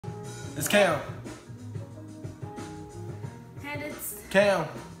It's Cam. And it's Cam.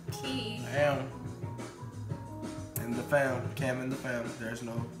 Key. Cam. And the fam. Cam and the fam. There's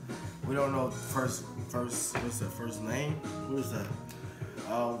no. We don't know first. What's that? First name? Who is that?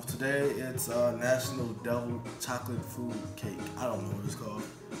 Today it's National Devil Chocolate Food Cake. I don't know what it's called.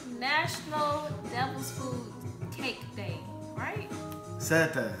 National Devil's Food Cake Day, right?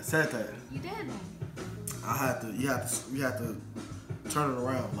 Said that. You didn't. You have to turn it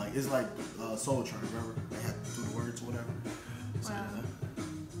around. Like it's like Soul Train, remember? They have to do the words or whatever. So, Well,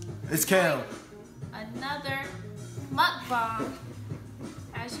 it's Cam. Another mukbang.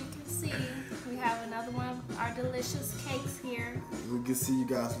 As you can see, we have another one of our delicious cakes here. We can see you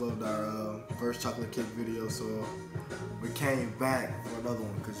guys loved our first chocolate cake video, so we came back for another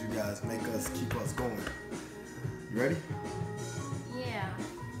one because you guys make us keep us going. You ready? Yeah.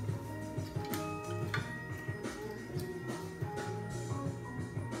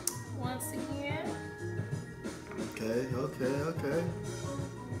 Once again. Okay.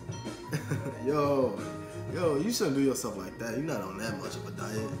 Yo, you shouldn't do yourself like that. You're not on that much of a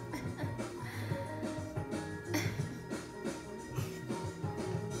diet.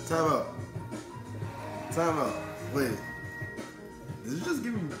 Time out. Wait. Did you just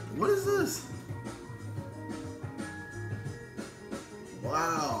give me... What is this?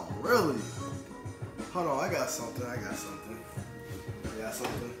 Wow, really? Hold on, I got something.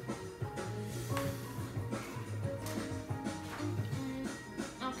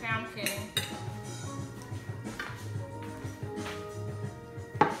 Okay, I'm kidding.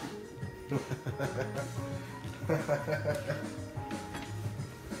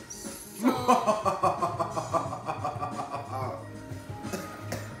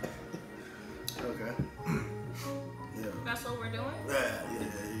 Okay. Yeah. That's what we're doing? Yeah.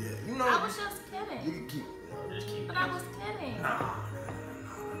 You know, I was just kidding. you can keep. Just keep. But I was kidding. No.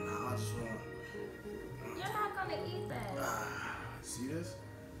 I just want. You're not gonna eat that. See this?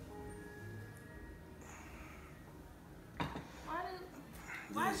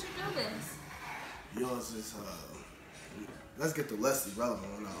 Why did you do this? Yours is let's get the less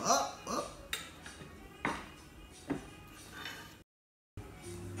irrelevant one now. Up.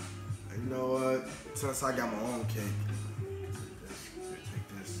 And you know what? Since I got my own cake, take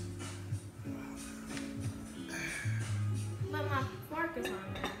this. But my fork is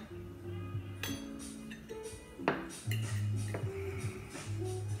on there.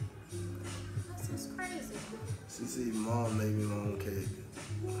 This is crazy. See, Mom made me my own cake.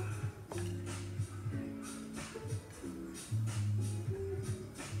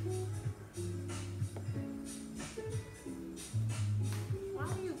 Why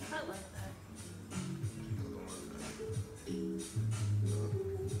do you cut like that?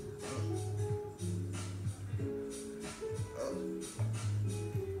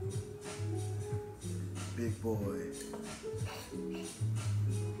 Big boy.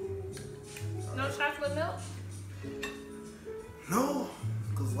 No chocolate milk? No,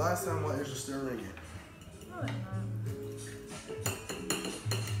 because last time my ears were still ringing. No, they're not.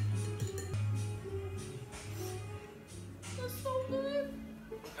 That's so good.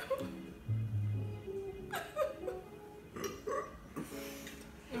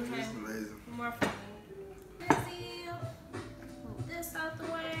 Okay, It's amazing. more for me. Busy. Move this out the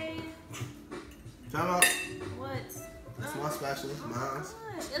way. Time out. What? That's my spatula. Oh my Mine's.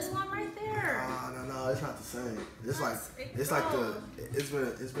 gosh, it's one right there. No, it's not the same. It's like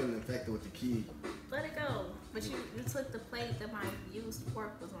it's been infected with the key. Let it go. But you took the plate that my used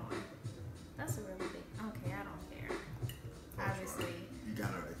fork was on. That's a really big. Okay, I don't care. Obviously. You got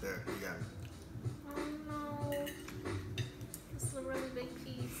it right there. You got it. Oh no. This is a really big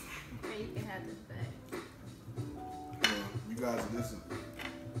piece. Okay, you can have this back. You guys listen.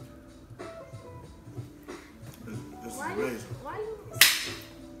 This is amazing. Why you?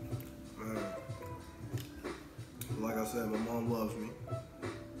 Man. Like I said, my mom loves me.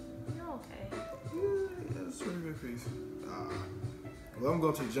 You're okay. Yeah, it's a really good piece. Well, I'm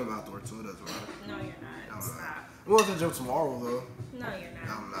going to the gym afterwards, so it doesn't matter. No, you're not. Stop. I'm going to the gym tomorrow, though. No, you're not.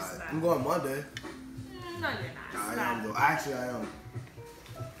 I'm not. Stop. I'm going Monday. No, you're not. I Stop. am, though. Actually, I am.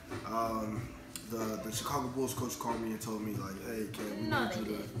 The Chicago Bulls coach called me and told me, like, hey, Ken,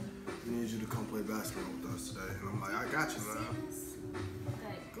 we need you to come play basketball with us today. And I'm like, I got you, man. See this?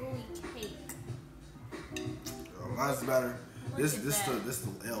 That gooey cake. Mine's better. This Look the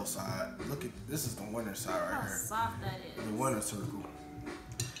at the L side. Look at this is the winner side right How here. soft that is. The winner circle.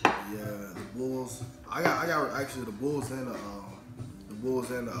 Yeah, the Bulls. I got actually the Bulls and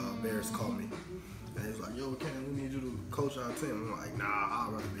the Bears called me. And he's like, yo, Ken, we need you to coach our team. I'm like, nah, I'd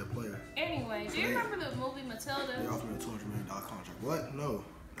rather be a player. Anyway, do you remember the movie Matilda? They offered me a $200 million contract. What? No.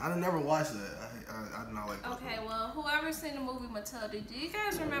 I never watched that. I did not like that. Okay, well, whoever's seen the movie Matilda, do you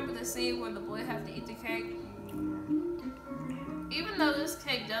guys remember the scene where the boy has to eat the cake? Even though this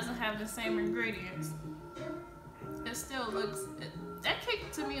cake doesn't have the same ingredients, it still looks. That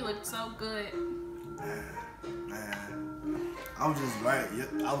cake to me looked so good. Man, I was just right.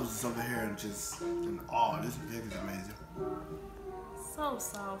 I was just over here and just in awe. This cake is amazing. So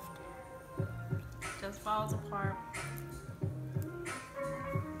soft. Just falls apart.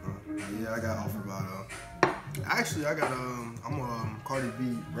 Yeah, I got offered by actually I got I'm a Cardi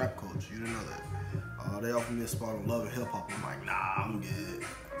B rap coach. You didn't know that. They offered me a spot on Love and Hip Hop. I'm like, nah, I'm good.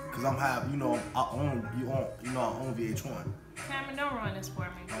 Cause I'm I own VH1. Cameron, don't ruin this for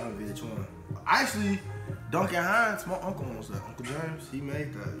me. I own VH1. Actually, Duncan Hines, my uncle owns that. Uncle James, he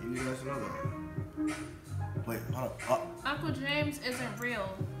made that. You guys know that. Wait, hold up. Uncle James isn't real.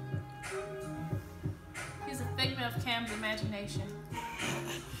 He's a figment of Cam's imagination.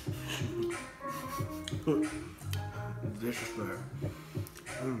 Disrespect.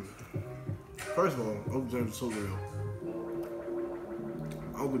 First of all, Uncle James is so real.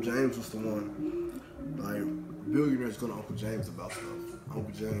 Uncle James was the one. Like, billionaires go to Uncle James about stuff.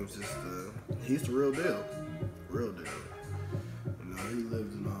 Uncle James is he's the real deal. Real deal. You know, he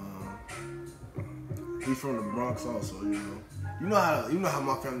lived in he's from the Bronx also, you know. You know how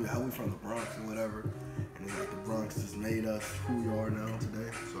my family, how we from the Bronx and whatever. And it's like the Bronx just made us who we are now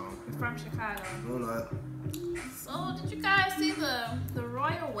today. So From Chicago. no, not. So did you guys see the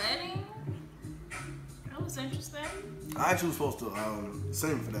royal wedding? That was interesting. I actually was supposed to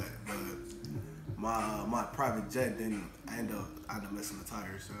sing for that, but my private jet didn't. I ended up missing the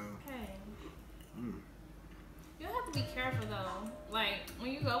tires. So. Hey. You have to be careful though. Like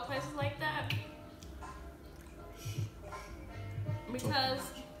when you go places like that, because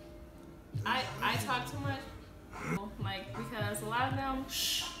I talk too much. Like because a lot of them,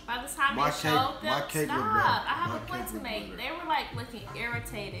 by the time they showed them, stop. I have a point to make. They were like looking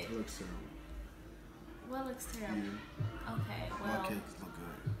irritated. It looks terrible. What looks terrible? Yeah. Okay, My well, cakes look good.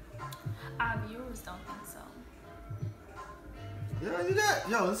 our viewers don't think so.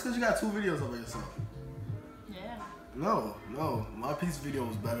 Yeah, it's because you got 2 videos of yourself. Yeah. No, my piece video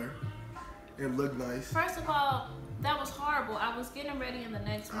was better. It looked nice. First of all, that was horrible. I was getting ready in the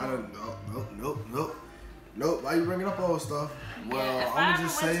next one. I don't know. Nope. Why you bringing up all this stuff? Well, yeah, if I'm I gonna ever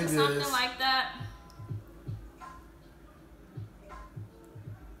just went say to this. something like that,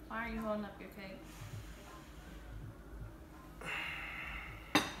 why are you holding up your cake?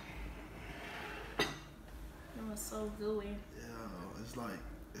 It was so gooey. Yeah, it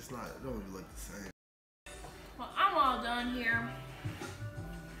don't even look the same. Well, I'm all done here.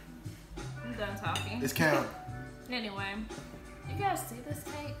 I'm done talking. It's Cam. Anyway, you guys see this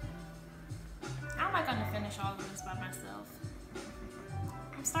cake? I'm not gonna finish all of this by myself.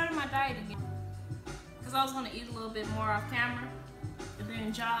 I'm starting my diet again. Because I was gonna eat a little bit more off camera and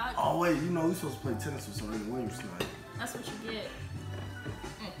then jog. Oh wait, we supposed to play tennis with Serena Williams tonight. That's what you get.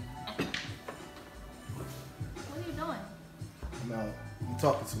 What are you doing? I'm out. You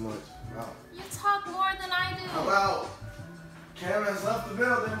talking too much. I'm out. You talk more than I do. I'm out. Cam has left the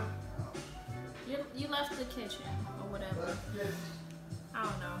building. You left the kitchen or whatever. Yes. I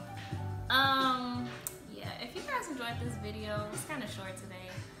don't know. Yeah, if you guys enjoyed this video, it's kind of short today.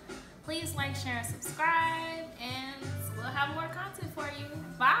 Please like, share, and subscribe, and we'll have more content for you.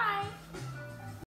 Bye!